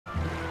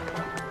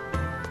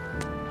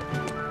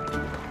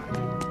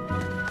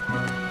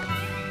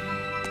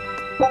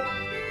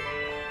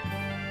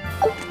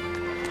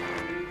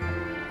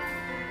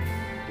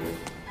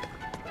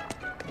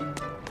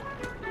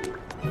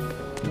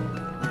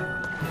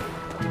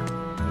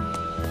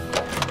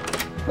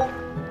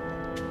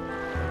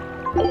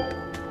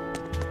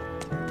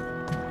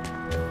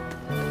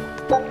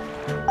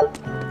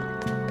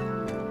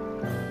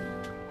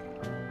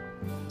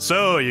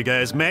So, you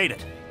guys made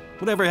it.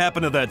 Whatever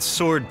happened to that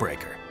sword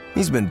breaker?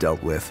 He's been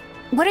dealt with.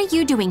 What are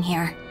you doing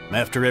here?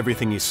 After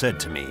everything you said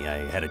to me, I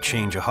had a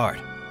change of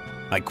heart.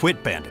 I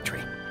quit banditry.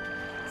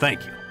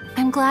 Thank you.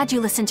 I'm glad you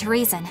listened to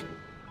reason.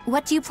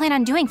 What do you plan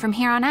on doing from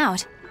here on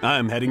out?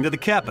 I'm heading to the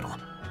capital.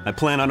 I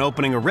plan on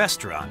opening a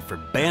restaurant for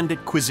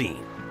bandit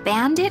cuisine.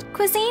 Bandit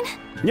cuisine?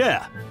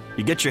 Yeah,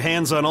 you get your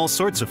hands on all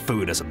sorts of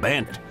food as a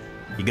bandit.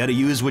 You gotta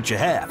use what you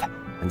have,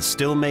 and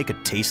still make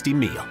a tasty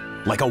meal.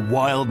 Like a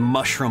wild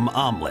mushroom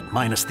omelet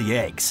minus the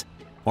eggs.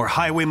 Or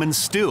highwayman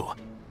stew.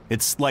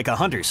 It's like a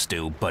hunter's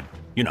stew, but,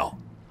 you know,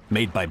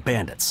 made by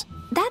bandits.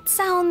 That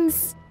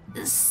sounds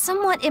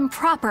somewhat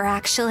improper,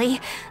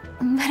 actually.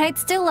 But I'd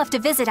still love to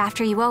visit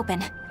after you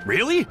open.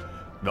 Really?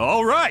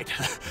 All right.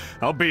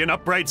 I'll be an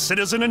upright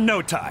citizen in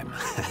no time.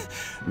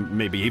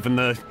 Maybe even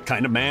the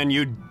kind of man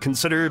you'd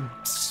consider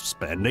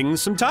spending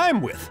some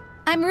time with.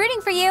 I'm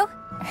rooting for you.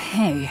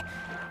 Hey,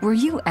 were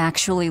you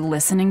actually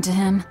listening to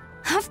him?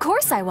 Of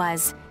course I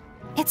was.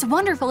 It's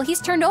wonderful he's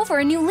turned over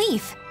a new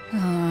leaf.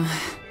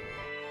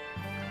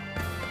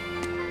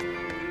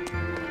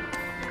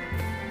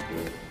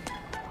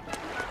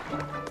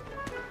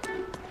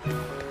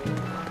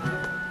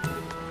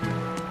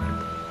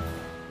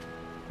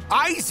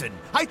 Eisen,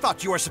 I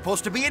thought you were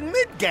supposed to be in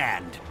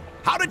Midgand.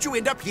 How did you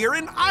end up here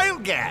in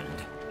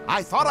Islegand?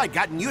 I thought I'd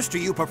gotten used to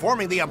you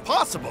performing the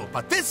impossible,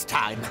 but this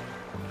time,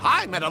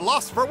 I'm at a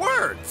loss for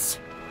words.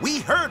 We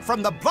heard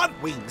from the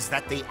Bloodwings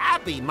that the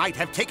Abbey might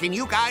have taken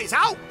you guys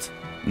out.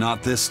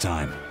 Not this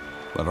time,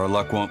 but our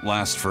luck won't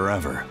last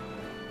forever.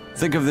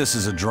 Think of this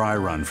as a dry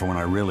run for when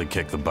I really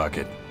kick the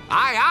bucket.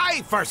 Aye,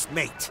 aye, First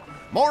Mate.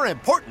 More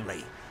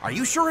importantly, are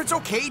you sure it's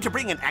okay to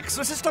bring an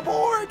exorcist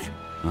aboard?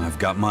 I've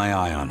got my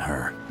eye on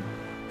her.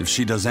 If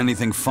she does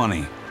anything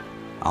funny,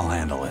 I'll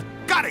handle it.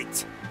 Got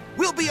it!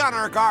 We'll be on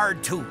our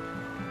guard, too.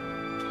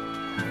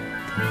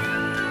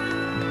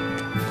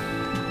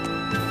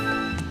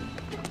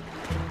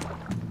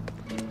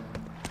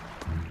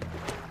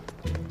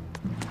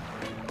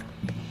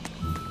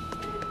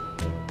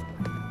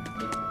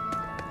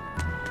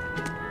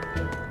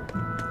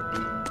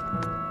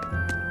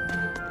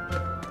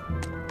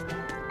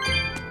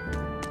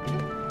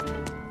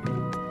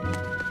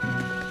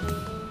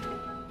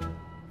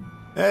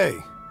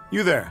 Hey,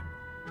 you there.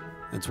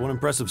 That's one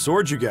impressive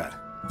sword you got.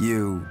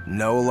 You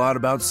know a lot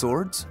about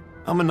swords?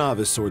 I'm a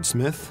novice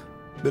swordsmith.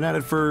 Been at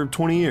it for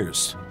 20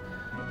 years.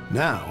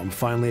 Now, I'm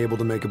finally able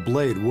to make a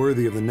blade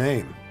worthy of the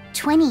name.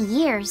 20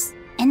 years?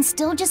 And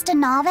still just a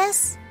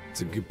novice?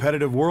 It's a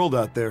competitive world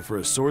out there for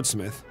a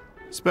swordsmith,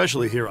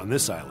 especially here on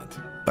this island.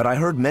 But I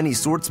heard many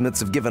swordsmiths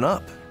have given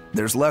up.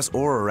 There's less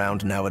ore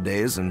around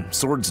nowadays, and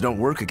swords don't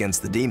work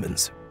against the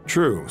demons.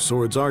 True,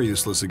 swords are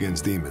useless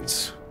against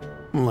demons.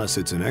 Unless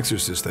it's an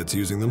exorcist that's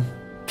using them.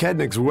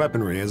 Kednik's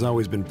weaponry has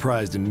always been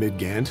prized in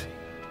Midgand.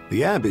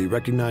 The Abbey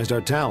recognized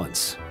our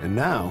talents, and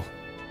now,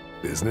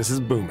 business is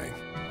booming.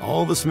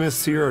 All the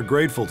smiths here are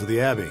grateful to the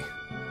Abbey.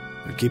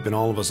 They're keeping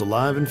all of us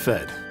alive and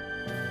fed.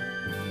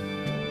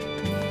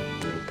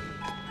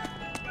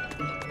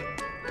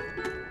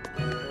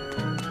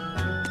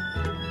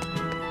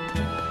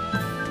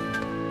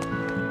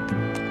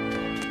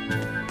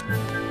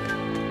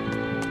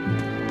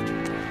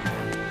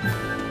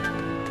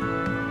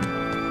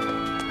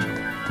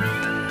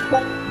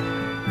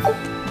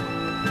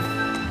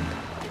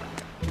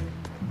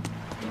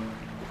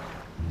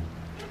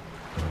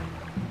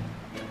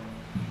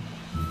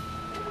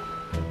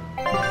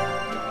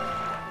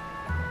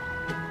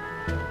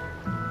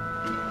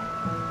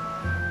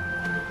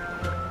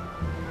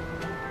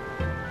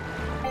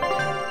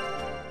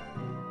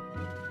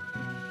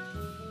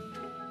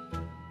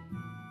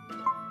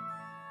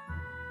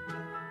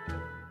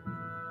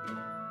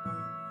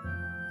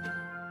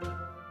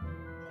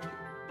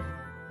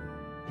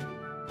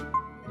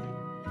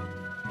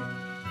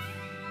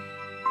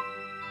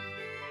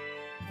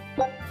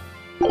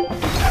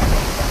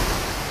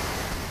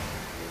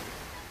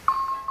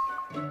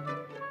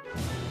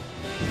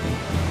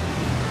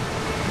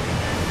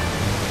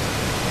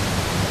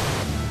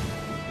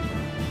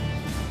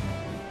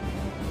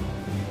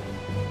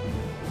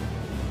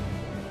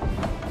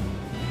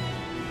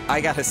 I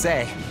gotta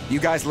say, you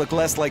guys look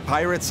less like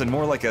pirates and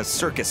more like a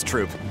circus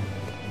troupe.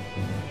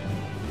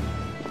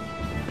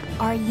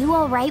 Are you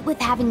alright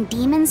with having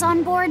demons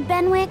on board,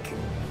 Benwick?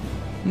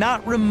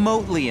 Not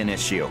remotely an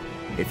issue.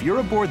 If you're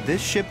aboard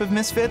this ship of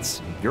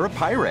misfits, you're a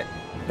pirate.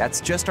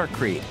 That's just our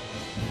creed.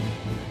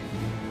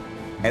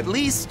 At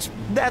least,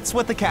 that's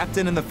what the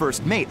captain and the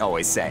first mate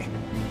always say.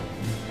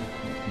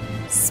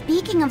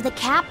 Speaking of the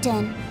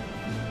captain,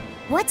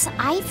 what's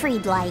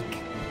Eifried like?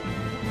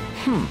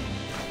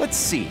 Let's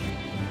see.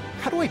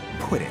 How do I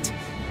put it?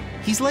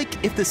 He's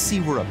like if the sea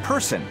were a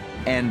person,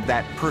 and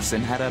that person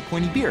had a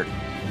pointy beard.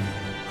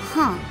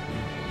 Huh.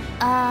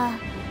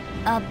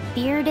 A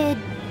bearded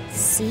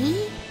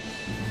sea?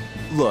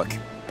 Look,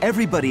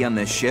 everybody on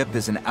this ship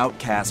is an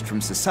outcast from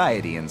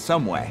society in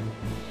some way.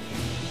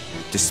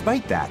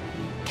 Despite that,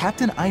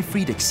 Captain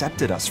Eifried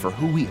accepted us for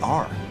who we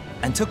are,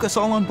 and took us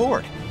all on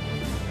board.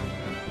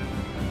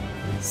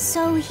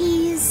 So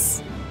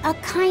he's a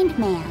kind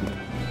man.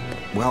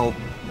 Well,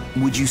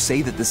 would you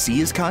say that the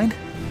sea is kind?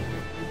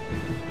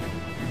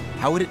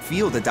 How would it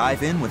feel to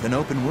dive in with an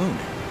open wound?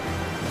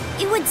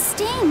 It would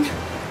sting.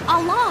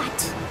 A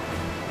lot.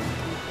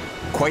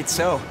 Quite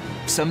so.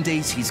 Some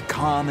days he's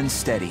calm and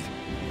steady,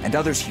 and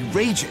others he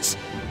rages.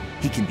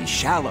 He can be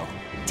shallow,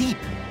 deep,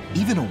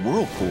 even a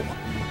whirlpool.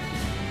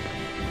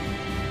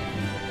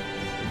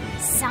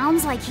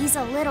 Sounds like he's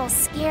a little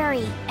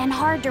scary and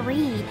hard to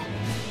read.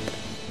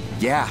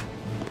 Yeah.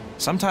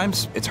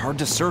 Sometimes it's hard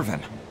to serve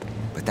him,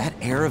 but that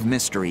air of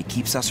mystery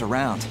keeps us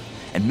around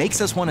and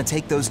makes us want to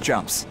take those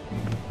jumps.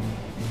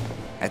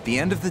 At the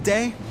end of the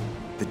day,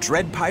 the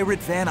dread pirate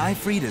Van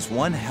Eyfried is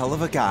one hell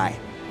of a guy.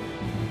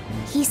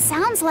 He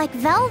sounds like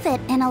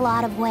Velvet in a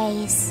lot of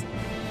ways.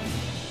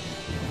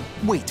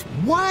 Wait,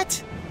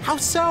 what? How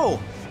so?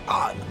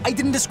 I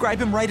didn't describe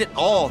him right at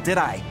all, did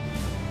I?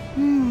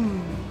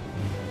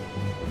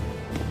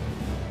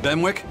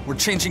 Benwick, we're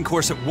changing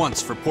course at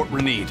once for Port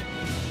Renede.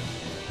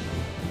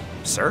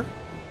 Sir?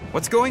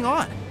 What's going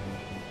on?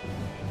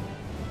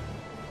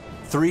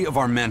 3 of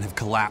our men have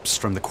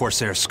collapsed from the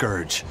Corsair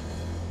Scourge.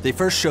 They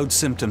first showed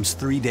symptoms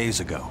 3 days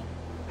ago.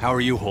 How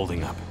are you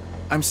holding up?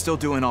 I'm still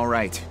doing all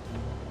right.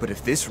 But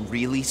if this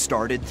really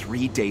started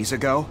 3 days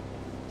ago,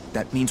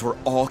 that means we're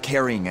all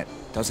carrying it,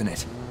 doesn't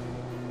it?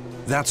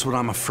 That's what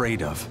I'm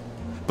afraid of.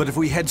 But if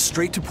we head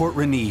straight to Port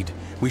Renede,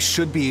 we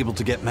should be able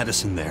to get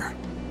medicine there.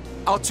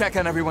 I'll check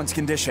on everyone's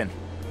condition.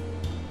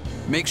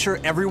 Make sure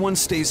everyone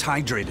stays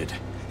hydrated,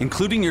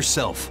 including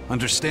yourself,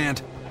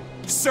 understand?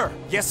 Sir,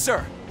 yes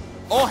sir.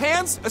 All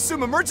hands,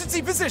 assume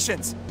emergency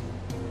positions.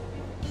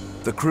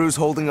 The crew's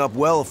holding up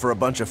well for a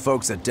bunch of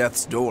folks at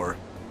death's door.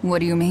 What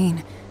do you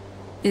mean?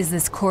 Is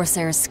this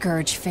Corsair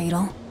Scourge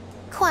fatal?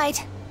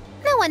 Quite.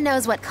 No one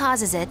knows what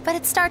causes it, but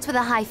it starts with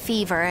a high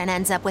fever and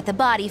ends up with the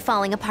body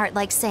falling apart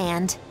like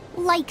sand.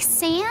 Like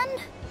sand?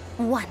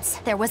 Once,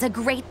 there was a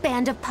great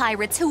band of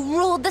pirates who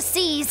ruled the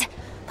seas,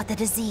 but the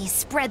disease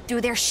spread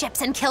through their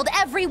ships and killed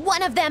every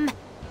one of them.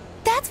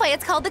 That's why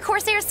it's called the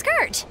Corsair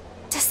Scourge.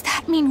 Does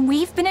that mean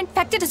we've been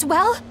infected as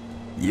well?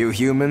 You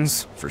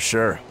humans, for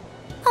sure.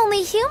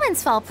 Only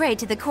humans fall prey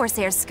to the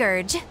Corsair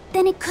Scourge.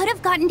 Then it could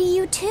have gotten to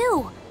you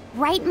too.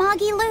 Right,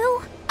 Moggy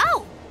Lou?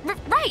 Oh,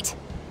 right.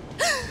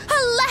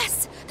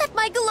 Alas, that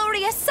my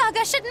glorious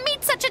saga should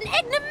meet such an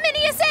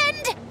ignominious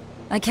end!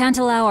 I can't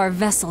allow our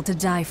vessel to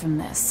die from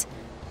this.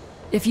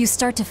 If you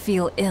start to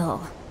feel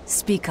ill,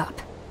 speak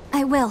up.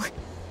 I will.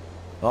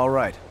 All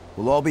right,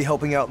 we'll all be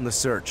helping out in the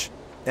search.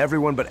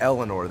 Everyone but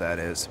Eleanor, that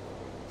is.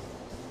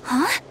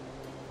 Huh?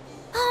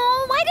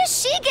 Oh, why does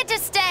she get to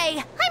stay?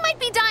 I might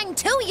be dying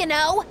too, you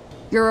know.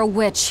 You're a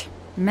witch.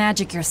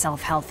 Magic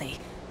yourself healthy.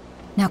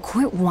 Now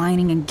quit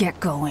whining and get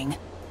going.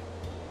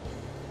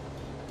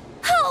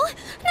 Oh,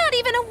 not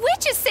even a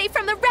witch is safe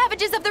from the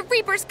ravages of the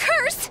Reaper's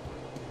curse!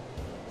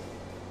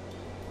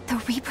 The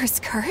Reaper's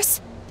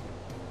curse?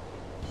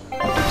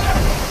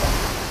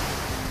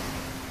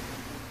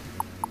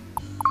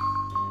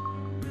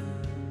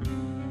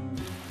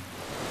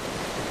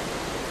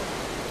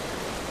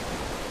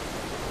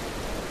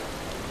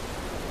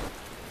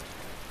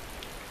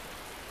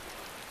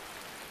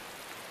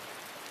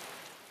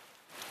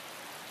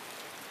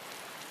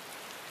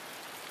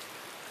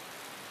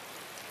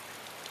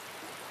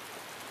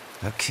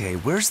 Okay,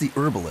 where's the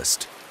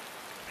herbalist?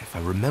 If I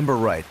remember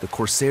right, the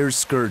Corsair's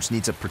Scourge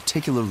needs a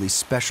particularly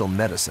special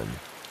medicine.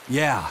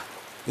 Yeah,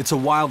 it's a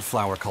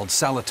wildflower called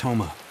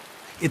Salatoma.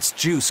 Its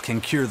juice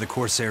can cure the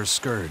Corsair's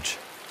Scourge.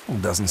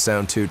 Doesn't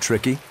sound too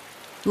tricky.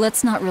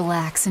 Let's not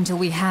relax until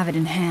we have it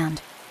in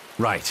hand.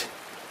 Right.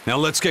 Now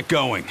let's get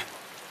going.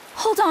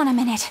 Hold on a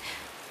minute.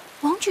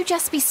 Won't you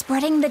just be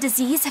spreading the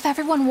disease if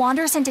everyone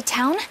wanders into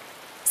town?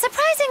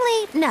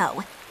 Surprisingly,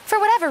 no. For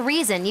whatever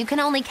reason, you can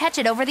only catch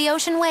it over the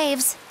ocean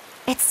waves.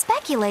 It's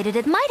speculated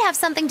it might have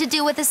something to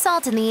do with the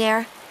salt in the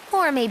air,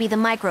 or maybe the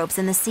microbes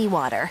in the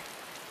seawater.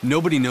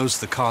 Nobody knows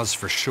the cause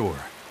for sure,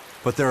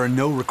 but there are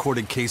no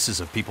recorded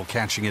cases of people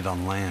catching it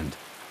on land.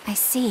 I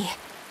see.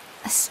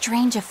 A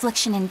strange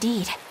affliction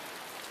indeed.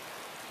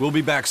 We'll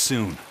be back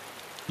soon.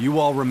 You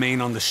all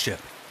remain on the ship.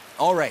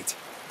 All right.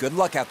 Good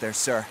luck out there,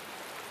 sir.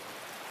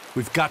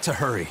 We've got to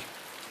hurry.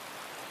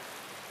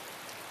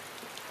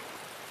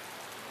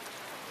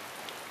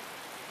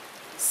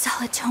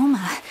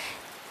 Salatoma.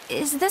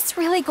 Is this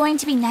really going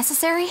to be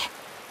necessary?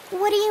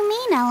 What do you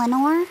mean,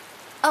 Eleanor?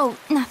 Oh,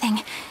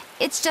 nothing.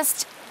 It's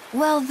just,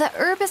 well, the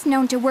herb is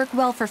known to work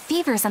well for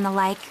fevers and the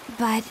like,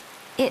 but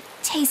it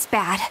tastes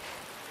bad.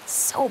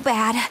 So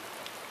bad.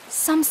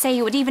 Some say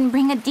it would even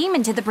bring a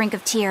demon to the brink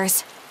of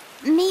tears.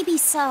 Maybe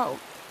so.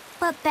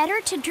 But better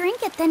to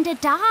drink it than to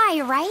die,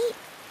 right?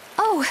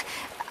 Oh,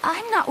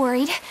 I'm not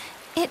worried.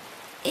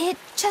 It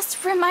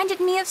just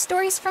reminded me of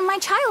stories from my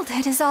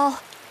childhood is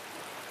all.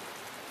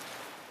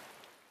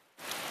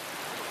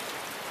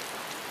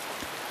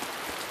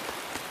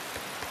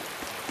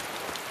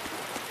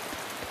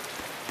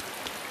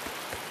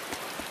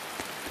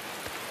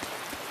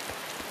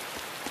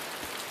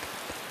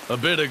 A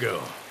bit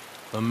ago,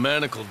 a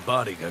manacled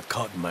body got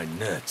caught in my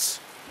nets.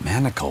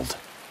 Manacled?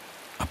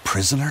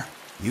 prisoner?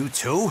 You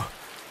too?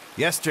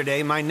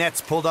 Yesterday, my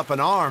nets pulled up an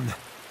arm.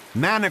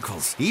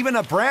 Manacles, even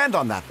a brand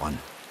on that one.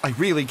 I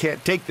really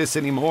can't take this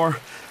anymore.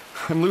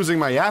 I'm losing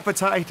my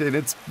appetite, and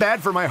it's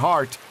bad for my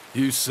heart.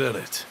 You said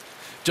it.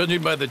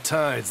 Judging by the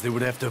tides, they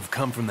would have to have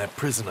come from that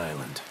prison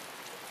island.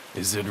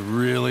 Is it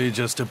really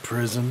just a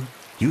prison?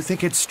 You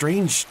think it's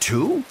strange,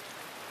 too?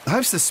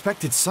 I've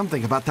suspected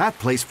something about that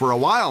place for a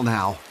while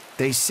now.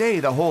 They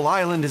say the whole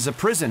island is a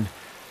prison,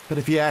 but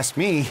if you ask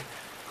me,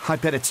 I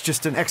bet it's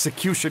just an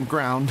execution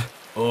ground.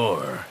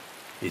 Or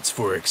it's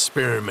for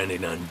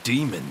experimenting on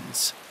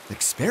demons.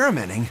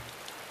 Experimenting?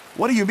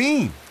 What do you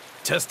mean?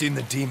 Testing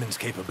the demons'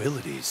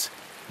 capabilities.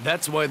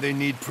 That's why they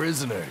need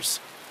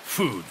prisoners.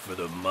 Food for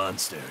the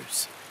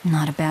monsters.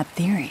 Not a bad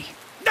theory.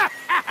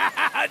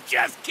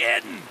 Just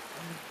kidding!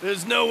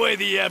 There's no way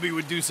the Abbey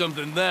would do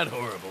something that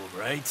horrible,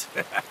 right?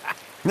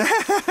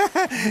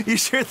 You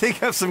sure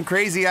think of some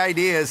crazy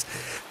ideas.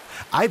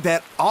 I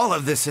bet all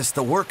of this is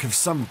the work of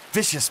some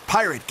vicious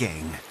pirate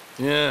gang.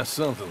 Yeah,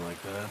 something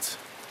like that.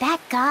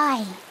 That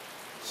guy,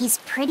 he's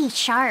pretty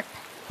sharp.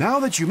 Now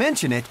that you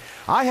mention it,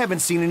 I haven't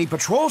seen any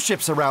patrol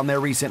ships around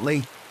there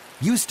recently.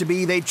 Used to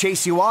be they'd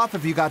chase you off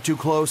if you got too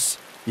close.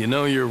 You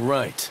know, you're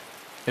right.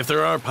 If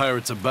there are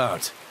pirates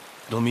about,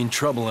 it'll mean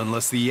trouble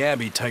unless the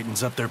Abbey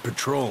tightens up their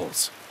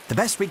patrols. The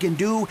best we can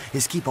do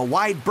is keep a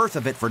wide berth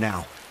of it for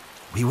now.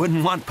 We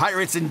wouldn't want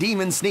pirates and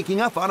demons sneaking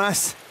up on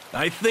us.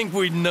 I think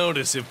we'd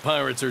notice if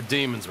pirates or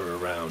demons were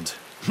around.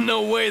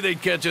 No way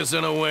they'd catch us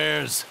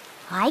unawares.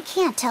 I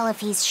can't tell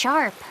if he's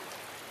sharp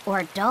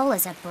or dull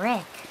as a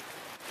brick.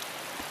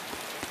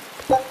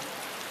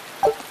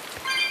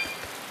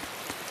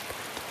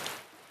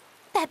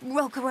 That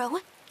Rokuro,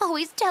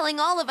 always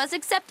telling all of us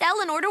except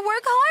Eleanor to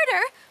work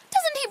harder.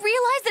 Doesn't he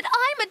realize that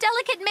I'm a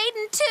delicate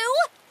maiden too?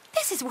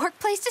 This is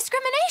workplace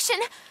discrimination.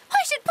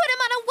 I should put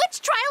him on a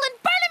witch trial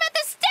and burn him at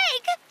the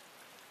stake!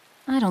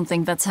 I don't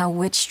think that's how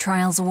witch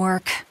trials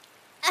work.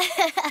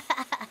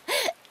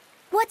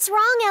 What's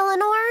wrong,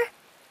 Eleanor?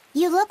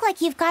 You look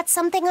like you've got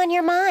something on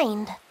your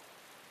mind.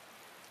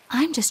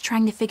 I'm just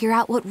trying to figure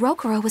out what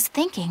Rokuro was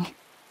thinking.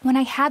 When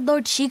I had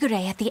Lord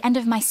Shigure at the end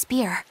of my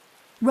spear,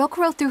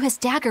 Rokuro threw his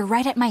dagger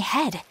right at my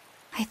head.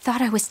 I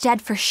thought I was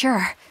dead for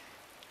sure.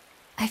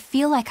 I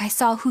feel like I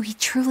saw who he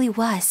truly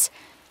was,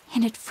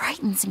 and it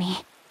frightens me.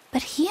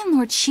 But he and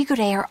Lord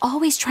Shigure are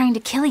always trying to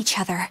kill each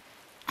other.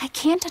 I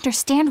can't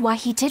understand why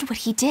he did what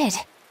he did.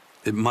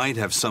 It might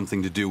have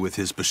something to do with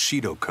his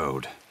Bushido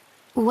code.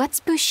 What's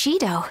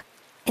Bushido?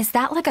 Is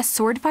that like a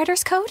sword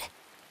fighter's code?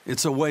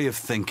 It's a way of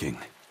thinking.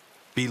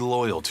 Be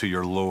loyal to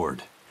your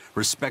lord.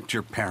 Respect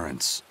your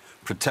parents.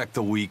 Protect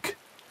the weak.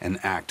 And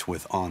act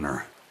with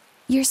honor.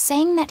 You're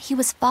saying that he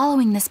was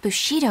following this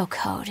Bushido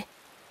code,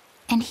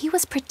 and he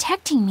was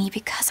protecting me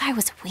because I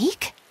was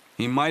weak?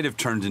 He might have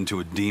turned into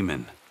a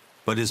demon,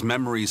 but his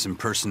memories and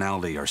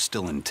personality are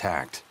still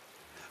intact.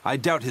 I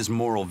doubt his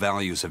moral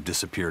values have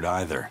disappeared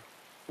either.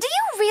 Do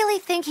you really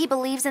think he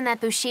believes in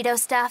that Bushido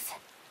stuff?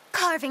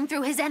 Carving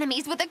through his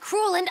enemies with a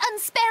cruel and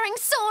unsparing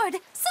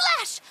sword!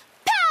 Slash!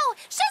 Pow!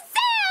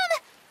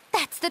 Shazam!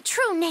 That's the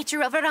true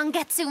nature of a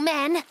Rangetsu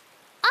man!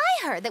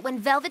 I heard that when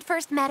Velvet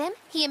first met him,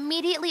 he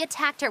immediately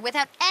attacked her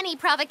without any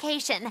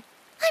provocation.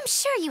 I'm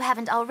sure you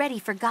haven't already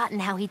forgotten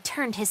how he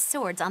turned his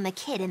swords on the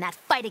kid in that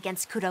fight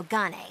against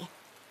Kurogane.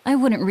 I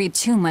wouldn't read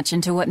too much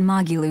into what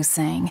Magilu's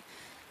saying.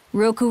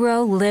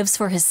 Rokuro lives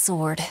for his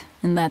sword,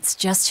 and that's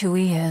just who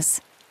he is.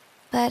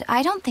 But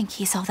I don't think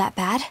he's all that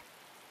bad.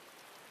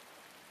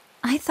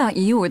 I thought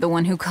you were the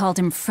one who called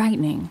him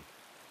frightening.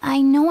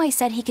 I know I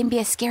said he can be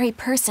a scary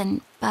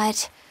person,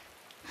 but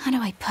how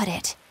do I put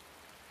it?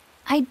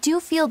 I do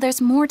feel there's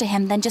more to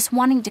him than just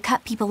wanting to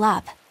cut people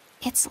up.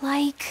 It's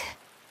like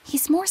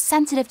he's more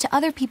sensitive to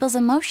other people's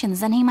emotions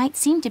than he might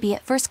seem to be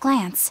at first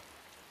glance.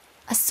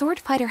 A sword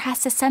fighter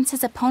has to sense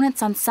his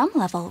opponents on some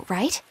level,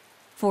 right?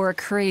 For a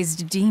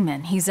crazed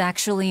demon, he's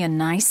actually a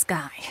nice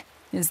guy.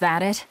 Is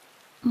that it?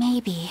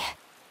 Maybe.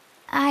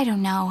 I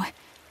don't know.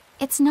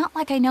 It's not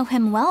like I know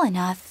him well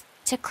enough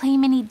to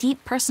claim any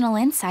deep personal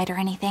insight or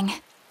anything.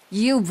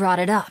 You brought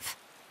it up.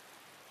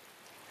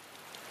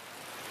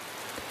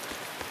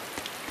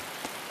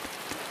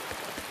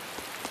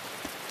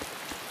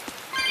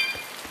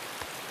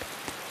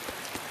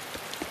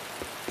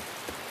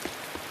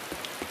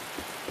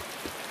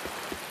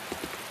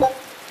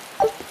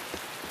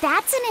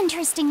 That's an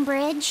interesting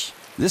bridge.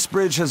 This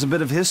bridge has a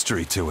bit of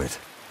history to it.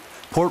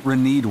 Port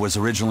Renede was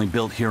originally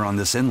built here on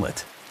this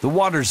inlet. The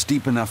water's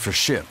deep enough for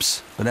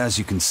ships, but as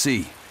you can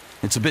see,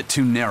 it's a bit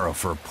too narrow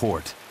for a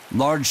port.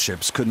 Large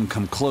ships couldn't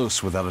come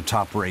close without a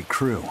top-rate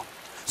crew.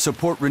 So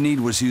Port Renede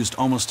was used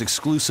almost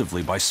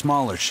exclusively by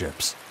smaller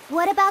ships.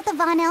 What about the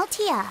Von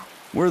Eltia?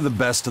 We're the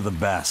best of the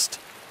best.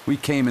 We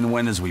came and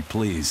went as we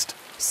pleased.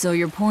 So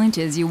your point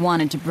is you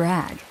wanted to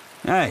brag?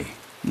 Hey,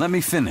 let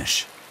me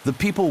finish. The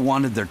people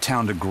wanted their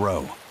town to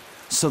grow,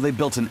 so they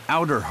built an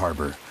outer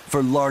harbor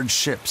for large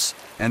ships,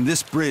 and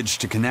this bridge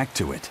to connect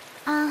to it.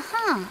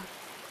 Uh-huh.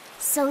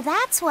 So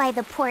that's why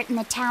the port and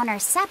the town are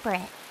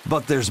separate.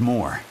 But there's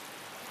more.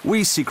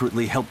 We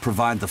secretly helped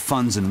provide the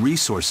funds and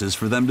resources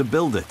for them to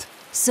build it.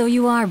 So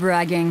you are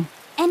bragging.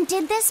 And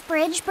did this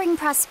bridge bring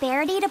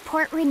prosperity to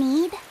Port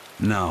Renede?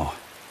 No.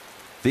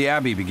 The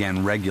Abbey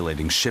began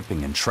regulating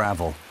shipping and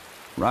travel,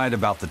 right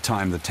about the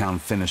time the town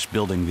finished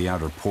building the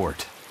outer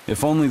port.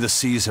 If only the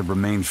seas had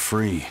remained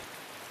free,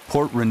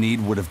 Port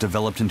Renede would have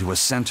developed into a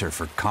center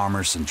for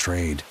commerce and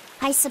trade.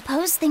 I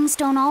suppose things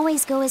don't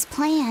always go as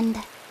planned.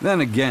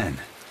 Then again,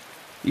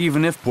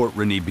 even if Port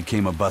Renede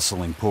became a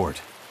bustling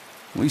port,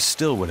 we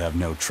still would have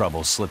no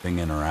trouble slipping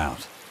in or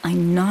out.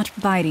 I'm not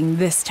biting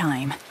this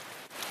time.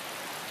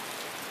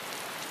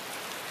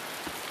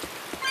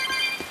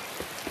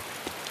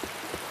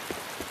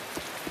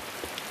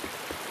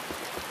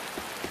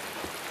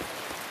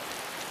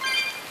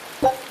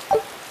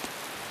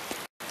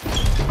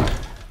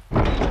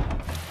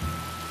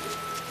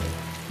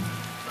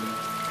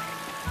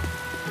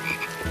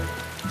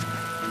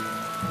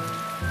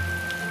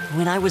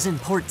 When I was in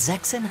Port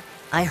Zexen,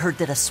 I heard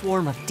that a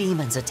swarm of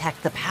demons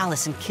attacked the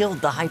palace and killed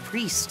the High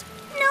Priest.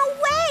 No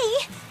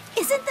way!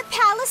 Isn't the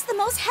palace the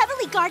most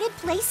heavily guarded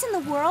place in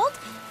the world?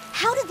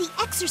 How did the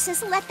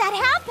exorcists let that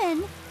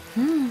happen?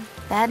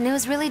 Bad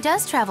news really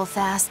does travel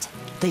fast.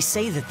 They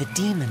say that the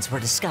demons were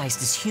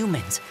disguised as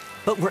humans,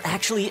 but were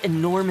actually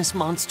enormous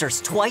monsters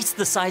twice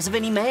the size of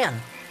any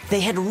man. They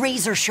had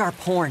razor-sharp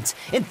horns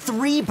and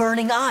 3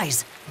 burning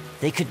eyes.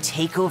 They could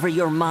take over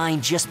your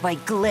mind just by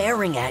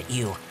glaring at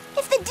you.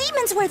 If the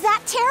demons were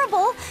that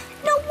terrible,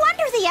 no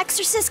wonder the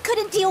exorcists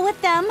couldn't deal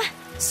with them.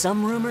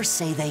 Some rumors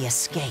say they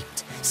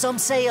escaped. Some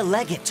say a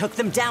legate took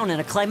them down in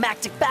a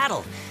climactic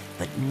battle.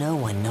 But no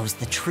one knows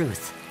the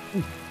truth.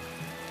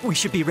 We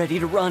should be ready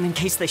to run in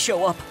case they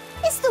show up.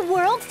 Is the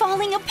world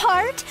falling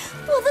apart?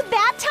 Will the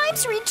bad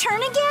times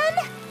return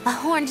again? A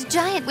horned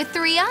giant with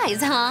 3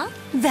 eyes, huh?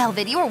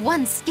 Velvet, you're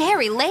one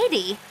scary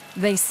lady.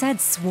 They said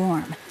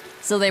swarm,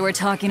 so they were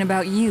talking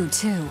about you,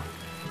 too.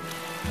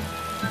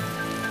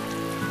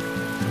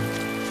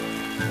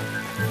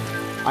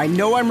 I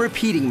know I'm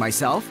repeating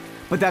myself,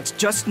 but that's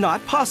just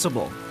not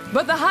possible.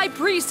 But the High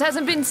Priest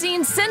hasn't been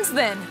seen since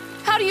then.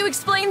 How do you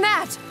explain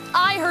that?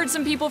 I heard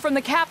some people from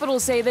the capital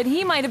say that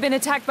he might have been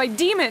attacked by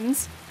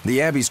demons.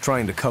 The Abbey's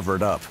trying to cover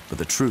it up, but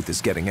the truth is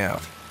getting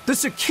out. The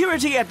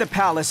security at the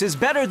palace is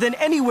better than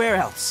anywhere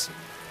else.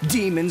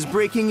 Demons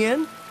breaking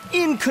in?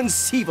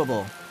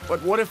 Inconceivable.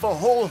 But what if a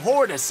whole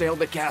horde assailed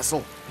the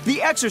castle?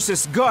 The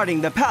exorcists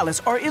guarding the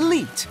palace are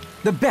elite,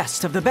 the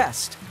best of the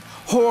best.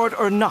 Horde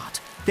or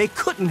not, they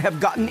couldn't have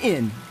gotten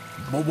in.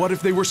 But what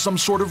if they were some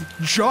sort of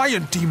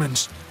giant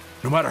demons?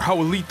 No matter how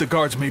elite the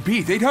guards may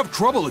be, they'd have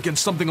trouble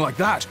against something like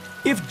that.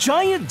 If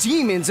giant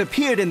demons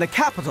appeared in the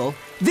capital,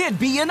 there'd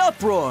be an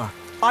uproar.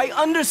 I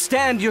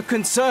understand your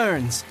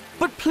concerns,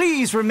 but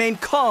please remain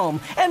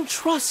calm and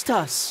trust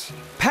us.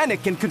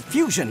 Panic and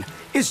confusion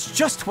is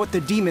just what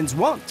the demons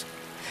want.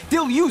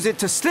 They'll use it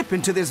to slip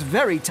into this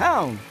very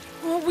town.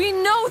 Well, we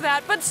know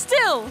that, but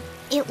still.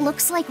 It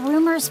looks like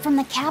rumors from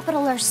the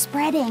capital are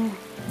spreading.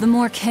 The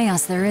more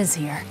chaos there is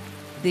here,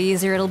 the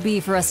easier it'll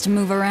be for us to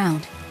move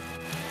around.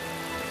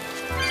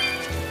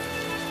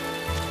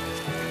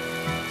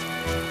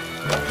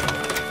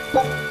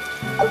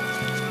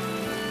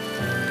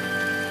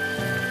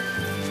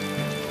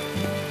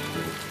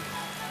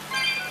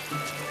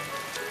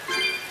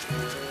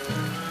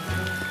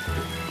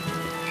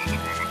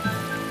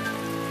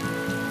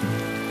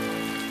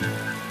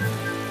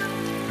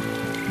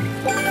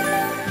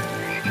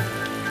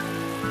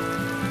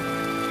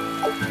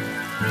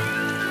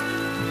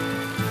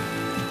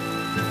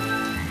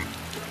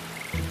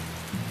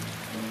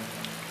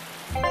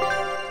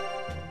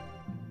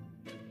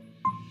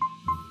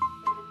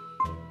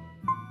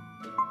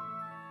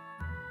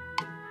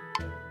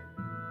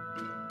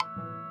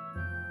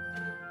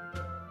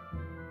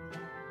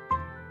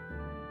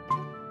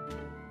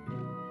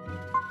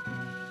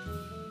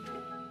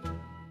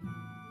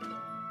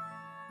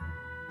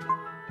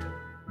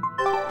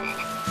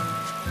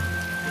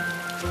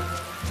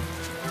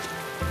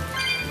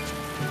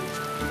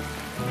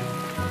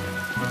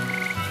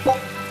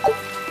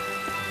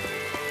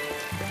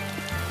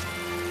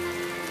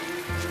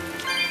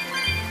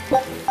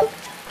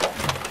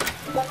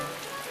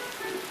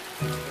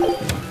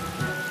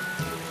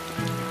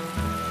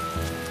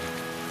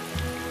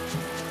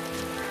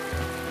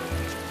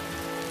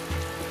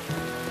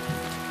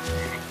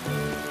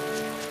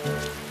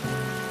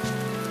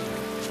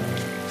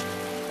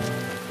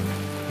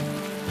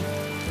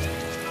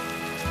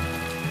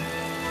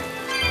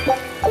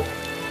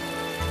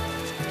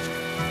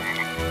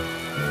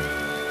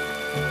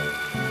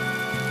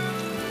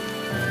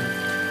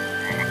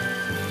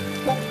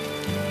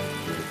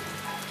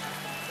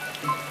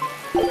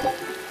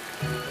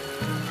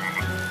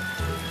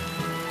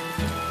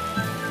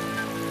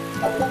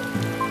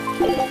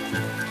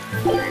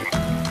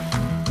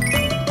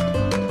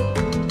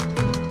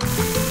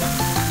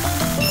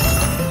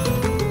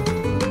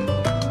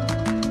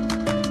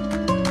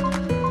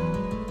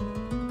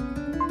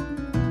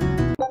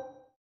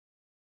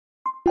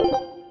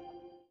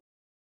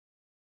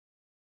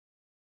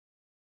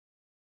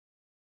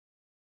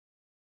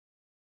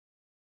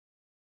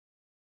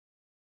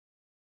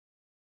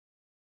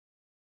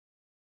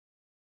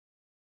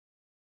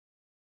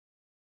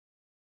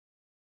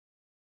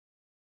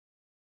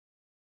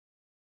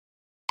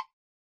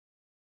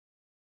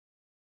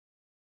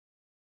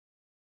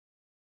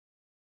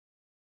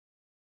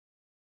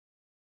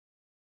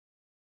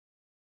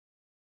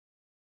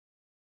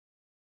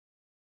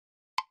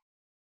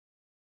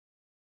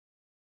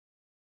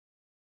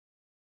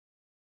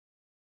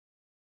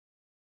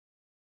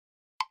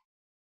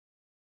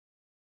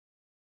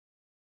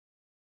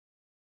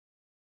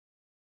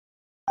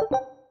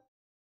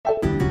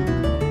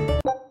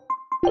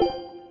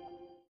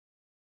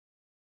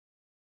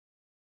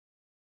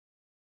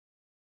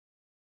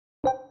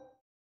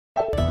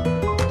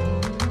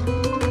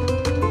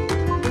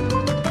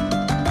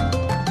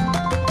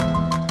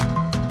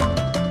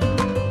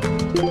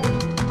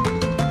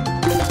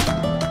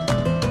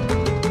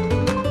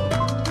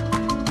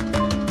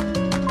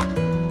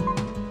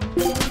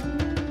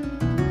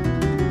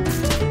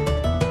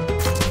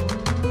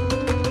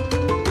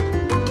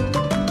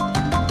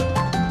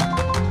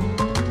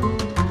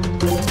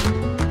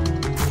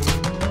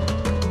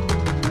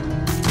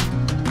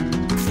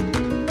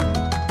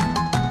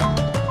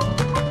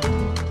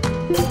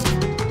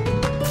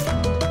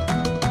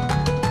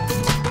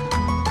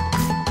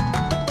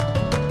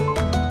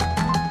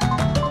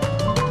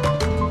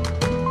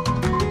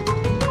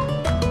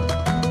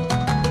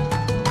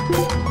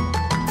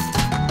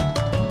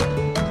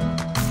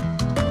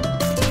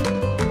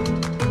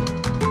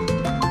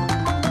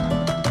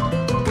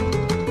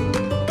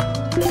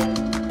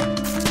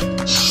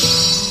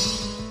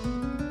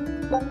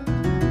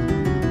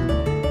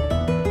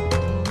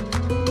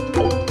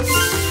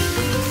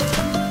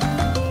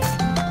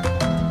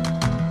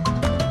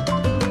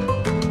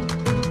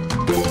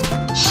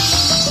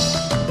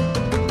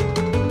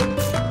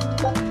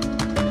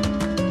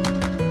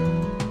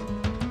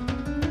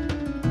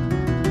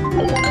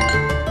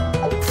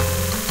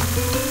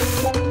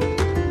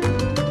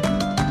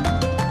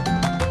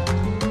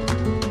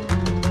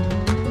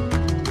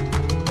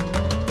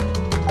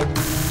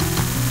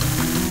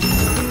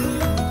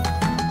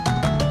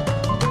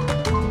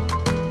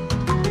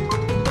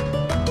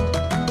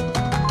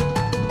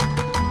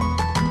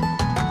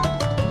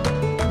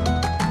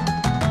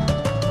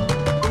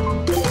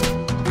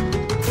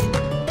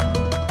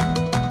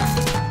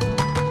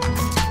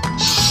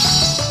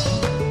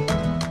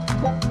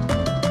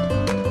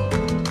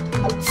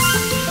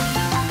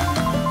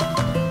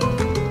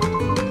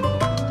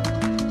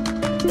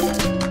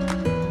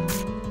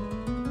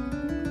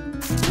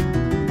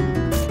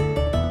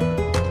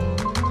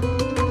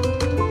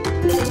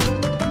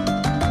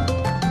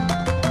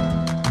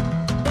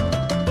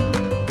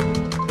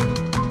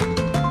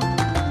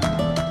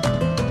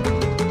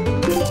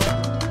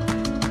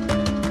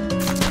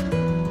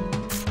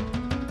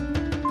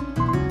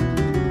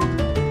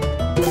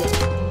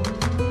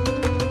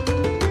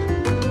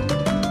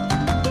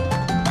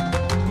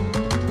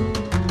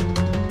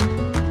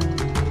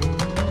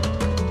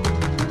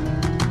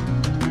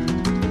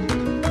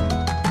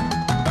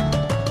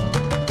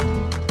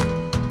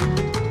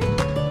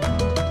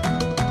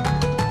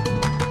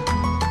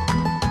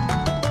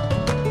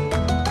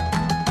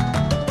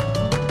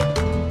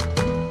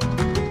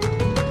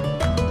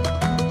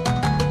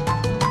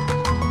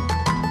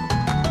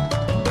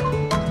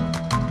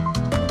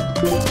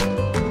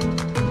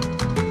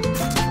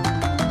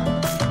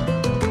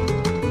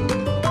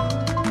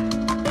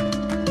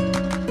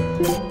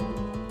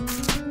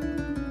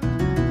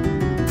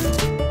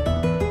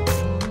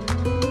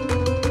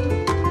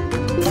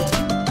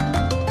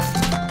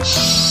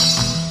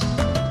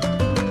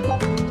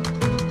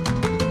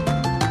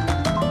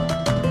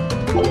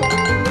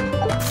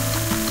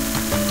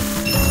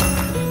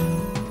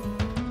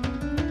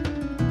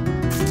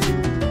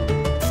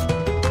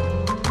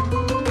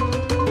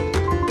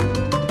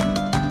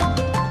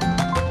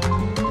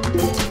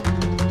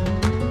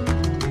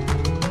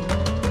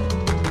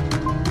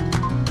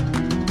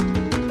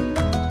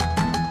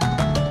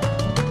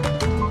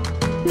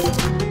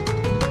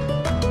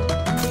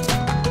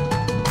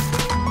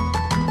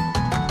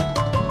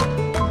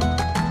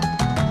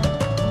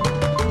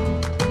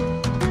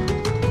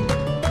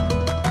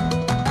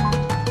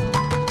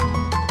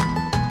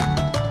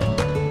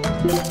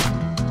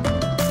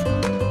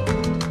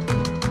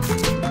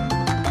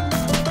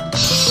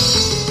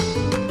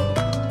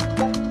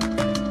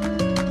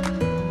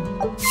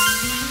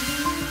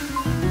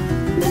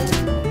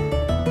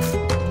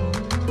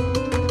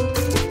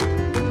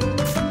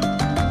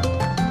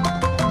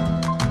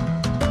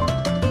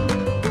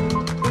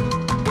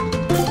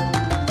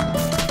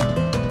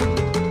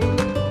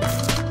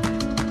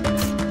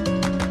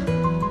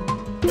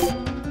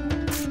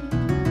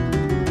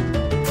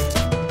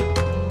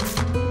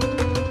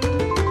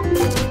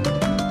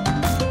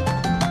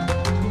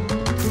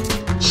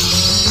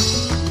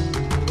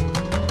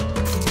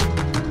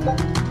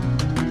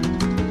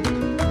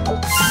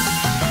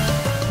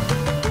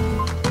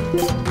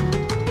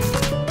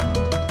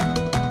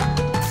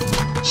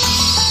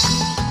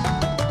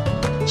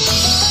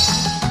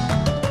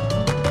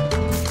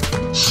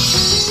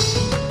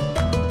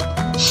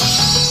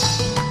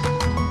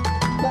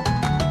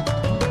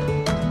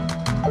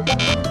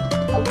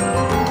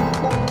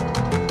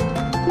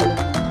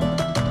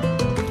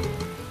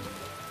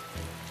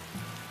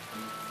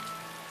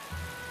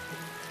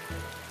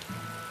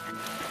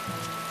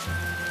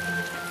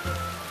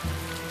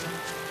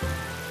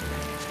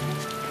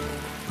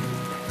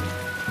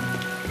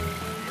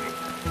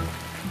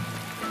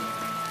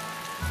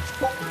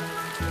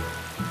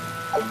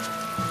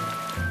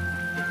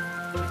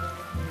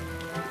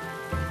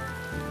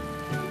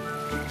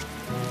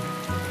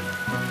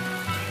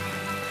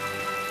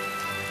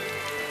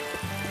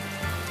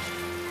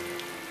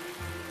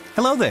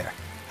 Hello there.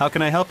 How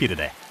can I help you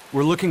today?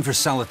 We're looking for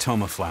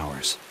Salatoma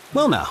flowers.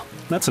 Well now,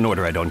 that's an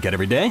order I don't get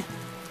every day.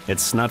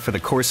 It's not for the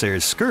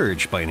Corsair's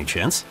Scourge, by any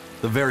chance?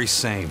 The very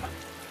same.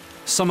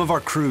 Some of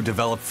our crew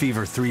developed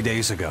fever 3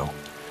 days ago.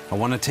 I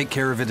want to take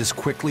care of it as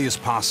quickly as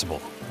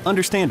possible.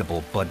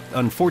 Understandable, but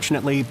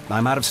unfortunately,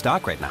 I'm out of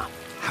stock right now.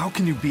 How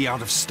can you be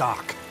out of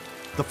stock?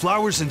 The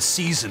flower's in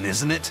season,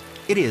 isn't it?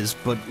 It is,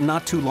 but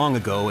not too long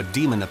ago, a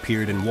demon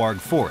appeared in Warg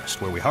Forest,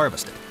 where we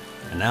harvested.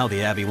 And now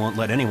the Abbey won't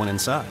let anyone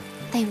inside.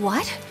 They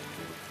what?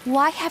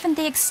 Why haven't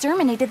they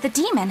exterminated the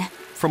demon?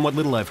 From what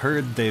little I've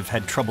heard, they've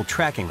had trouble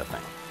tracking the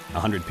thing.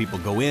 100 people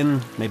go in,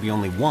 maybe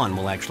only one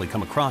will actually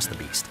come across the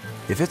beast.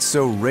 If it's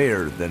so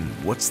rare, then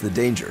what's the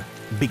danger?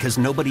 Because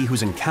nobody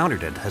who's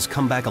encountered it has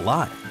come back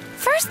alive.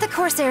 First the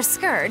Corsair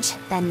Scourge,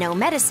 then no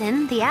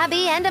medicine, the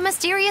Abbey, and a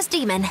mysterious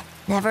demon.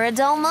 Never a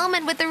dull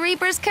moment with the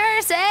Reaper's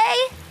curse,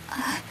 eh?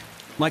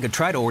 I could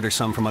try to order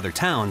some from other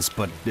towns,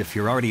 but if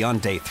you're already on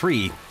day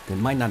 3, it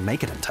might not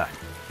make it in time.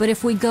 But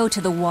if we go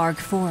to the Warg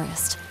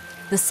Forest,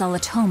 the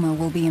Salatoma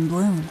will be in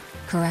bloom,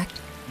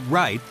 correct?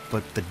 Right,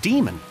 but the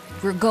demon...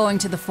 We're going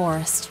to the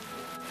forest.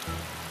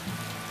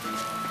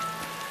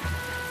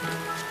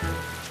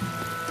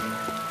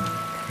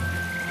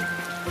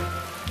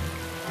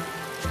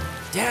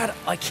 Dad,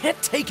 I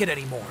can't take it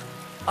anymore.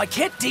 I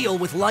can't deal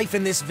with life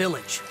in this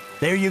village.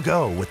 There you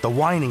go, with the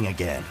whining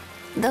again.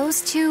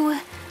 Those two,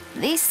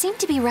 they seem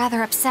to be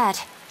rather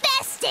upset.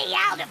 Best stay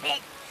out of it.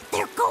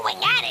 They're going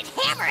at it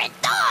hammer and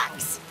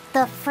tongs.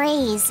 The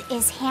phrase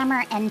is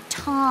hammer and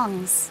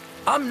tongs.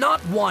 I'm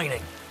not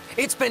whining.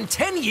 It's been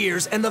 10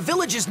 years and the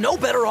village is no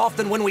better off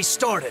than when we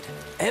started.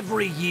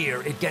 Every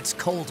year it gets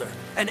colder,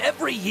 and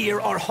every year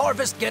our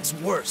harvest gets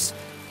worse.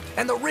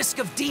 And the risk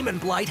of demon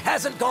blight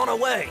hasn't gone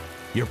away.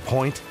 Your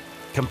point?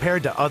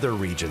 Compared to other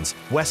regions,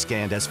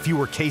 Westgand has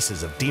fewer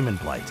cases of demon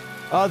blight.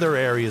 Other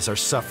areas are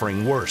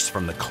suffering worse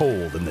from the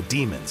cold and the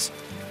demons.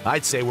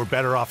 I'd say we're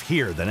better off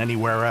here than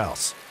anywhere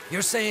else.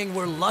 You're saying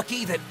we're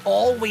lucky that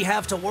all we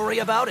have to worry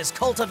about is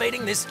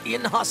cultivating this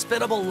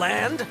inhospitable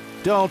land?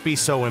 Don't be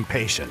so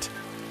impatient.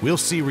 We'll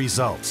see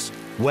results.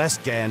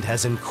 Westgand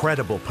has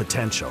incredible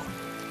potential.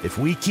 If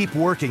we keep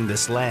working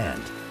this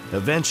land,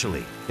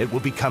 eventually it will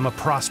become a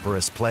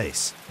prosperous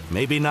place.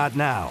 Maybe not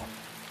now,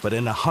 but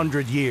in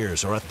 100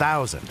 years or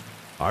 1,000,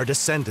 our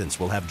descendants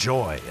will have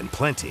joy and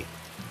plenty.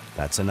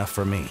 That's enough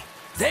for me.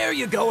 There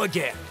you go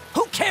again.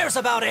 Who cares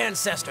about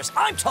ancestors?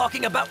 I'm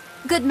talking about...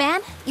 Good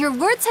man, your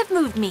words have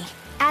moved me.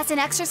 As an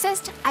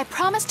exorcist, I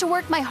promise to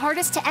work my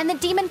hardest to end the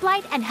demon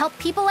blight and help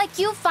people like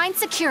you find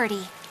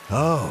security.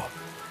 Oh,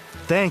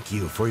 thank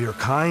you for your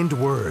kind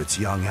words,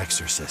 young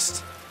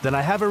exorcist. Then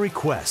I have a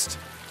request.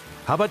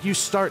 How about you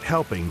start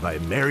helping by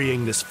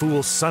marrying this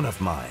fool son of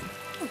mine?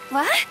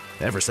 What?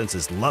 Ever since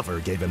his lover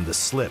gave him the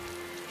slip,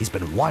 he's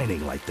been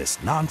whining like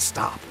this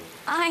non-stop.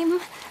 I'm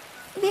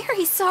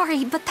very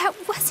sorry, but that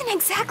wasn't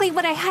exactly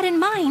what I had in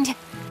mind.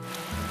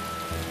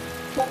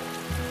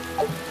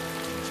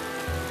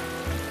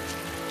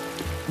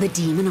 The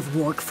demon of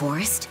Warg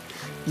Forest?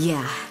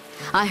 Yeah,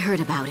 I heard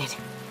about it.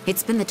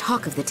 It's been the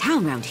talk of the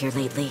town round here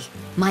lately.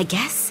 My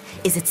guess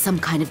is it's some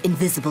kind of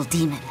invisible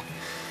demon.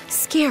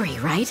 Scary,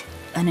 right?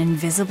 An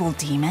invisible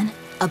demon?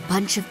 A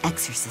bunch of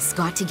exorcists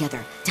got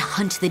together to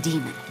hunt the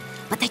demon,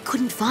 but they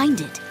couldn't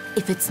find it.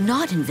 If it's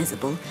not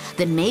invisible,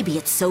 then maybe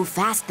it's so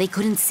fast they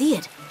couldn't see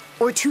it,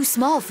 or too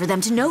small for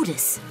them to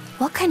notice.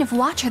 What kind of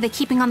watch are they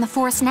keeping on the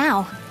forest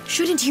now?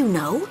 Shouldn't you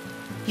know?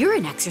 You're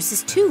an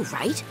exorcist too,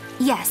 right?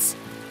 Yes,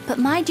 but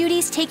my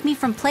duties take me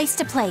from place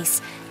to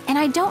place, and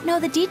I don't know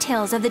the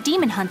details of the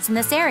demon hunts in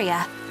this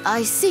area.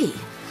 I see.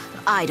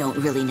 I don't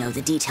really know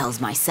the details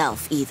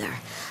myself either,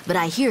 but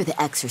I hear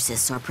the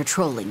exorcists are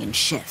patrolling in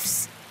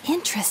shifts.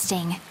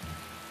 Interesting.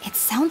 It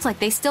sounds like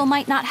they still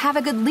might not have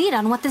a good lead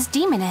on what this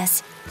demon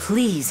is.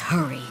 Please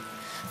hurry.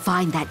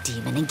 Find that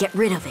demon and get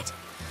rid of it.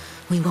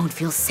 We won't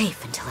feel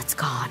safe until it's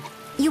gone.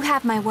 You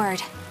have my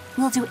word.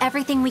 We'll do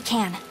everything we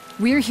can.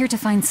 We're here to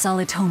find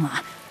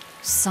Salatoma.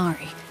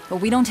 Sorry,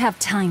 but we don't have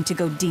time to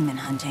go demon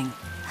hunting.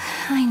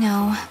 I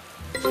know.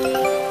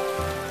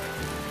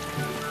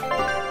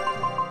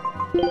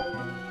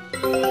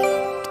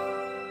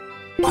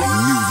 I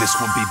knew this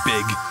would be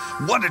big.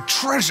 What a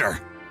treasure!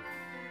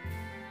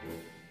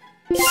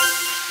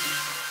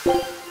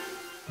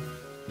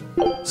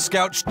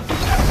 Scout...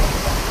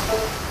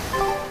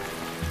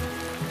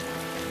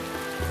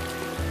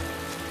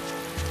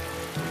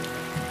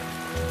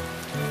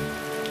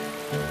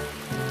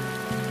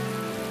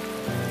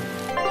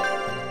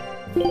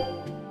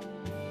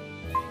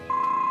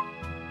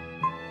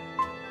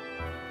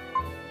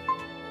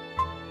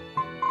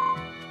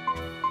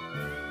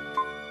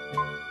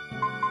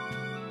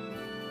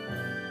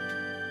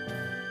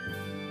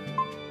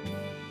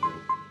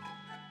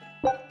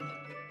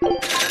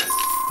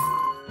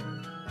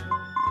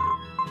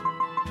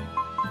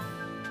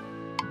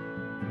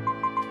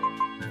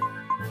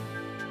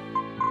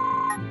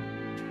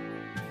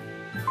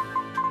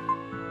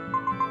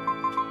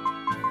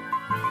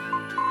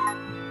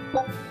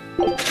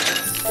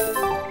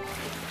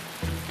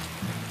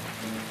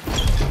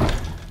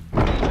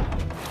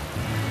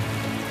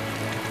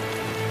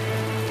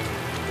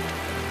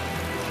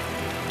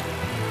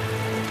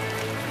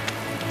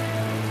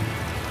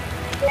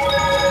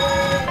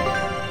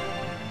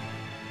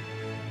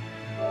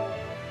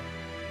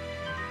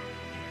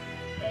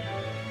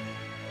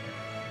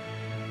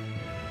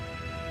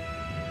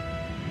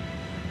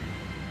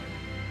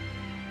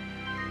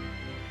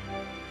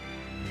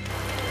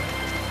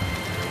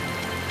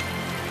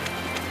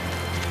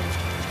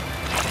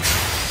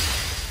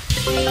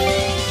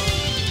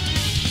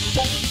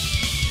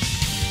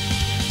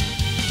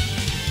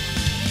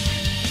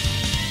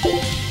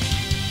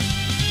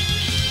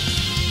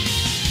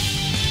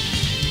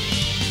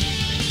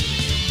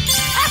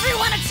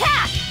 Everyone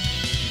attack!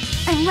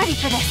 I'm ready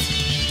for this.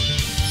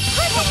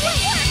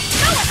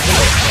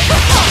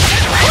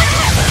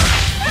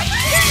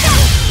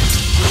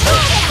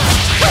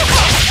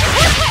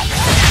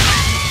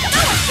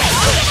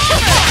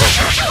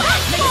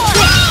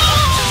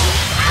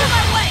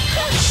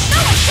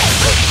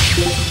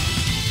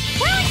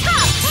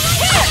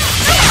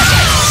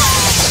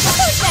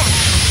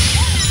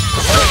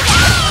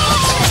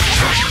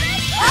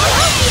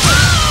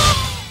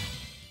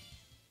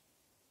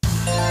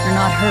 You're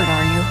not hurt,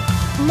 are you?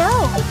 No,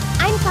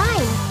 I'm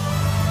fine.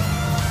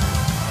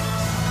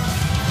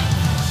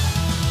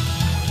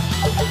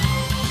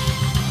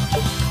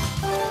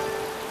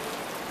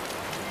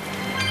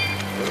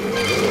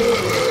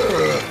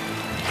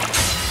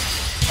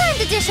 Time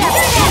to dish out.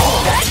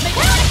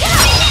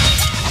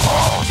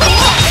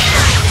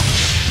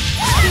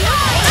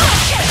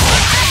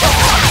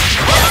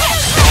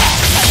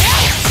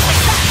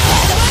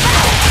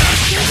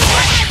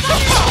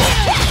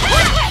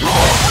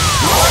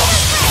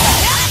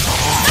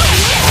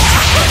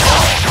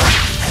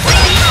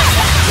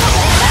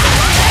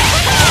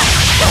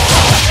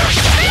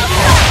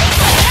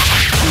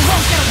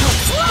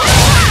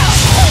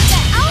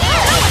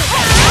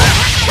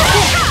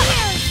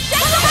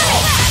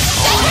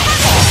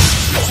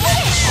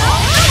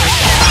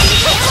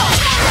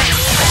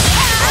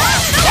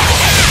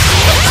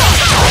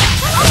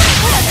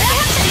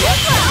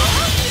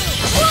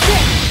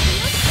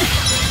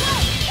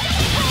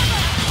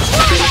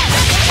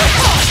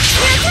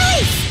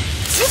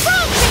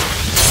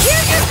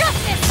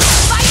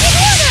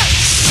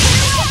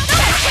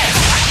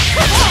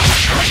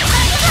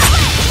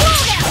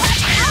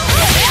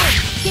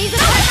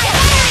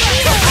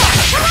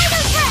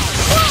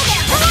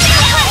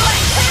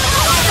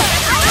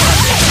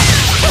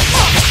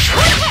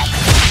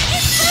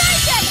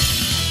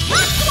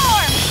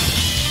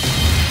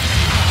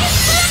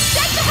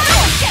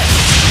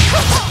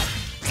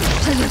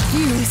 I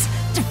refuse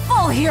to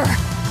fall here!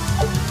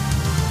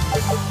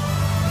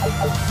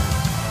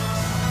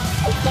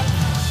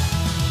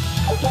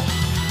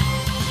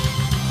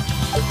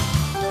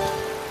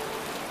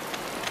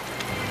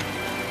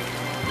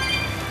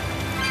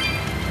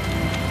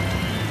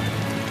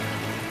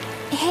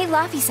 Hey,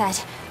 Laphicet.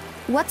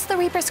 What's the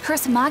Reaper's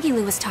Curse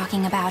Magilu was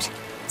talking about?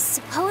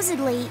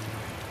 Supposedly,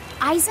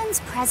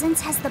 Aizen's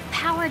presence has the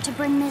power to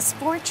bring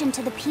misfortune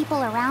to the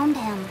people around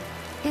him.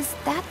 Is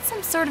that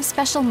some sort of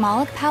special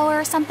Moloch power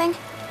or something?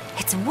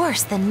 It's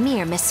worse than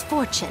mere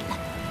misfortune.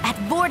 At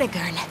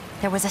Vortigern,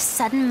 there was a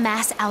sudden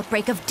mass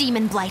outbreak of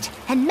demon blight,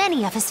 and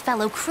many of his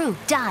fellow crew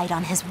died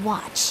on his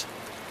watch.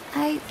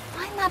 I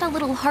find that a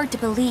little hard to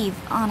believe,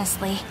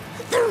 honestly.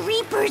 The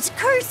Reaper's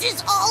curse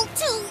is all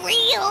too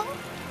real.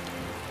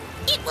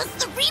 It was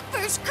the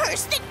Reaper's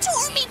curse that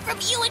tore me from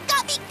you and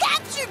got me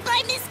captured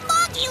by Miss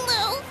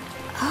Magilu.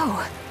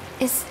 Oh,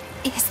 is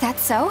that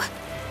so?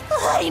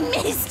 I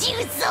missed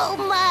you so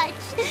much.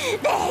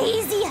 The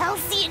hazy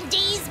halcyon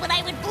days when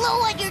I would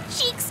blow on your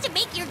cheeks to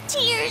make your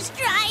tears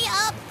dry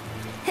up.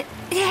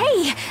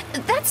 Hey,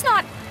 that's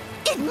not...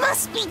 It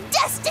must be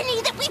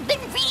destiny that we've been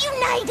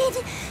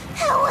reunited.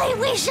 How I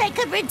wish I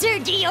could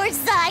return to your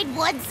side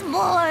once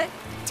more.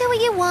 Do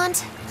what you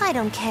want. I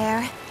don't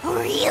care.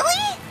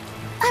 Really?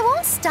 I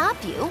won't stop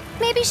you.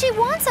 Maybe she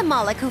wants a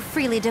Moloch who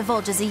freely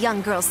divulges a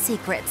young girl's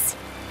secrets.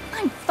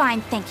 I'm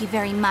fine, thank you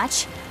very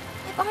much.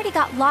 I've already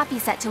got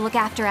Laphicet to look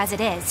after as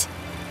it is.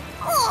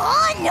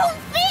 Aw, no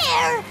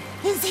fair!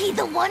 Is he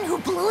the one who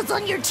blows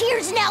on your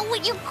tears now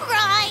when you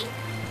cry?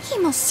 He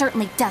most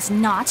certainly does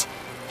not.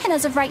 And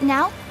as of right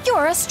now,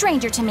 you're a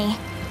stranger to me.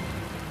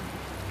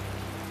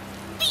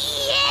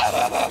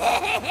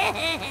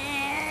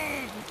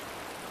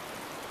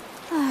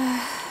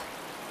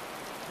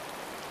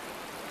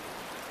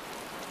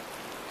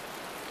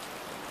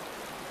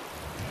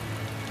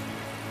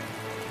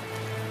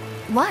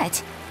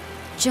 What?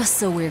 Just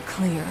so we're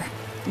clear,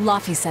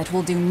 Laphicet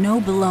will do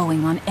no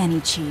blowing on any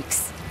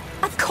cheeks.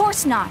 Of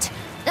course not.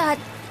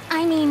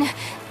 I mean,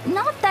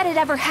 not that it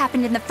ever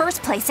happened in the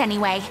first place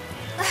anyway.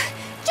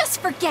 Just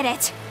forget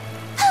it.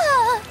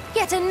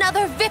 Yet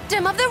another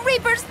victim of the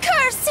Reaper's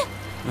curse!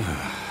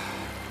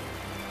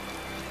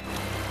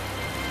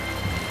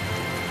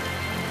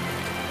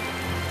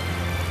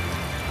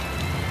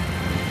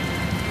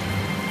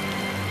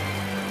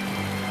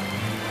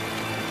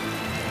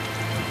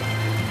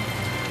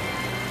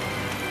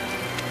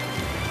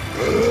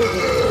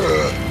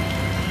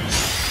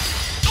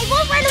 I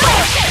won't run away!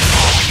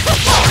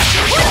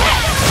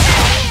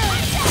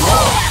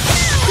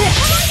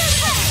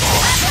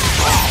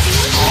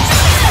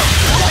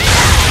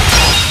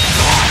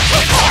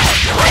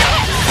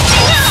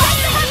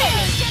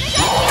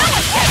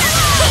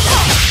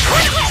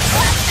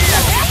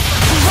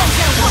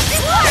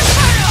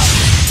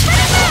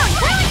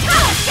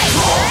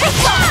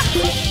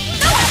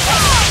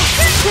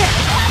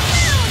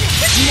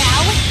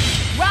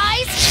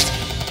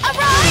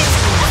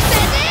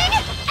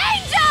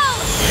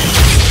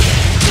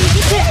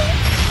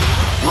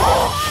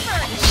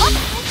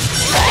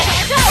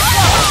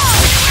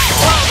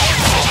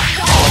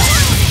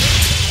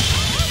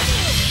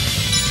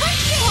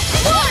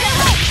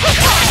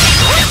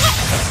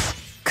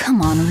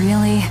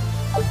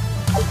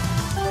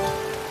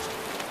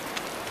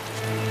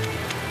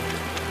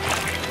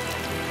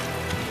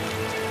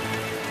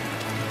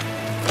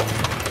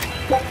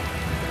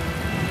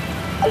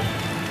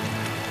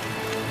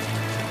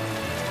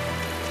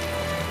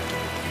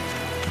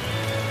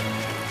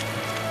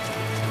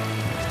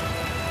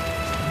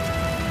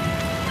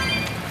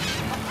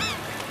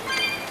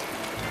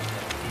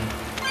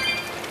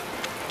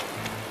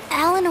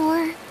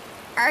 Eleanor,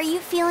 are you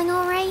feeling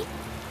all right?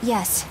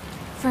 Yes,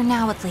 for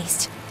now at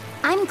least.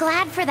 I'm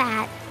glad for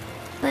that.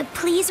 But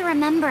please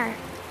remember,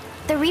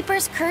 the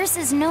Reaper's curse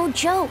is no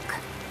joke.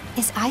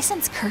 Is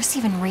Aizen's curse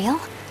even real?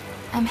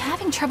 I'm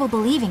having trouble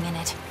believing in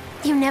it.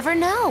 You never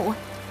know.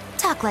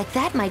 Talk like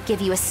that might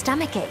give you a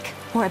stomachache,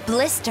 or a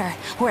blister,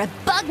 or a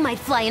bug might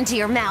fly into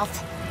your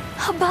mouth.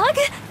 A bug?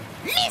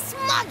 Miss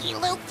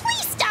Moggy-Lou,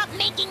 please stop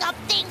making up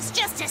things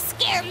just to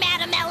scare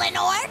Madame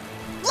Eleanor.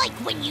 Like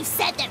when you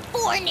said that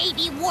 4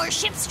 Navy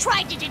warships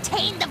tried to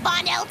detain the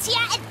Von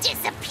Eltia and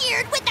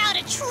disappeared without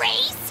a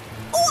trace?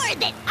 Or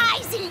that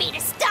Aizen made a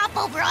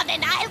stopover on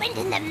an island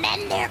and the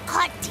men there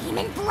caught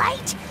demon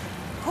blight?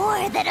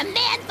 Or that a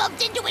man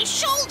bumped into his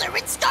shoulder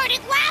and started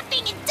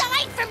laughing and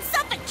died from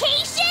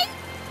suffocation?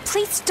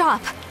 Please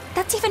stop.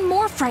 That's even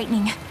more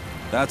frightening.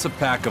 That's a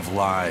pack of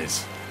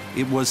lies.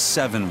 It was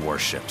 7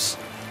 warships.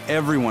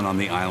 Everyone on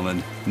the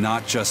island,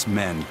 not just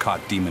men,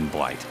 caught demon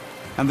blight.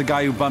 And the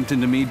guy who bumped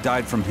into me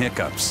died from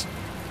hiccups.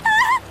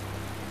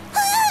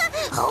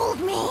 Hold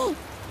me.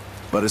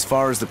 But as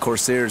far as the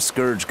Corsair's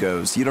Scourge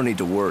goes, you don't need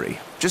to worry.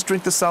 Just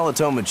drink the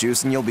Solitoma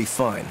juice and you'll be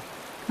fine.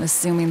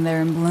 Assuming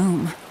they're in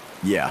bloom.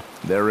 Yeah,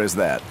 there is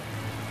that.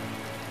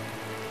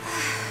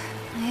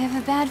 I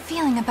have a bad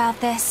feeling about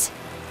this.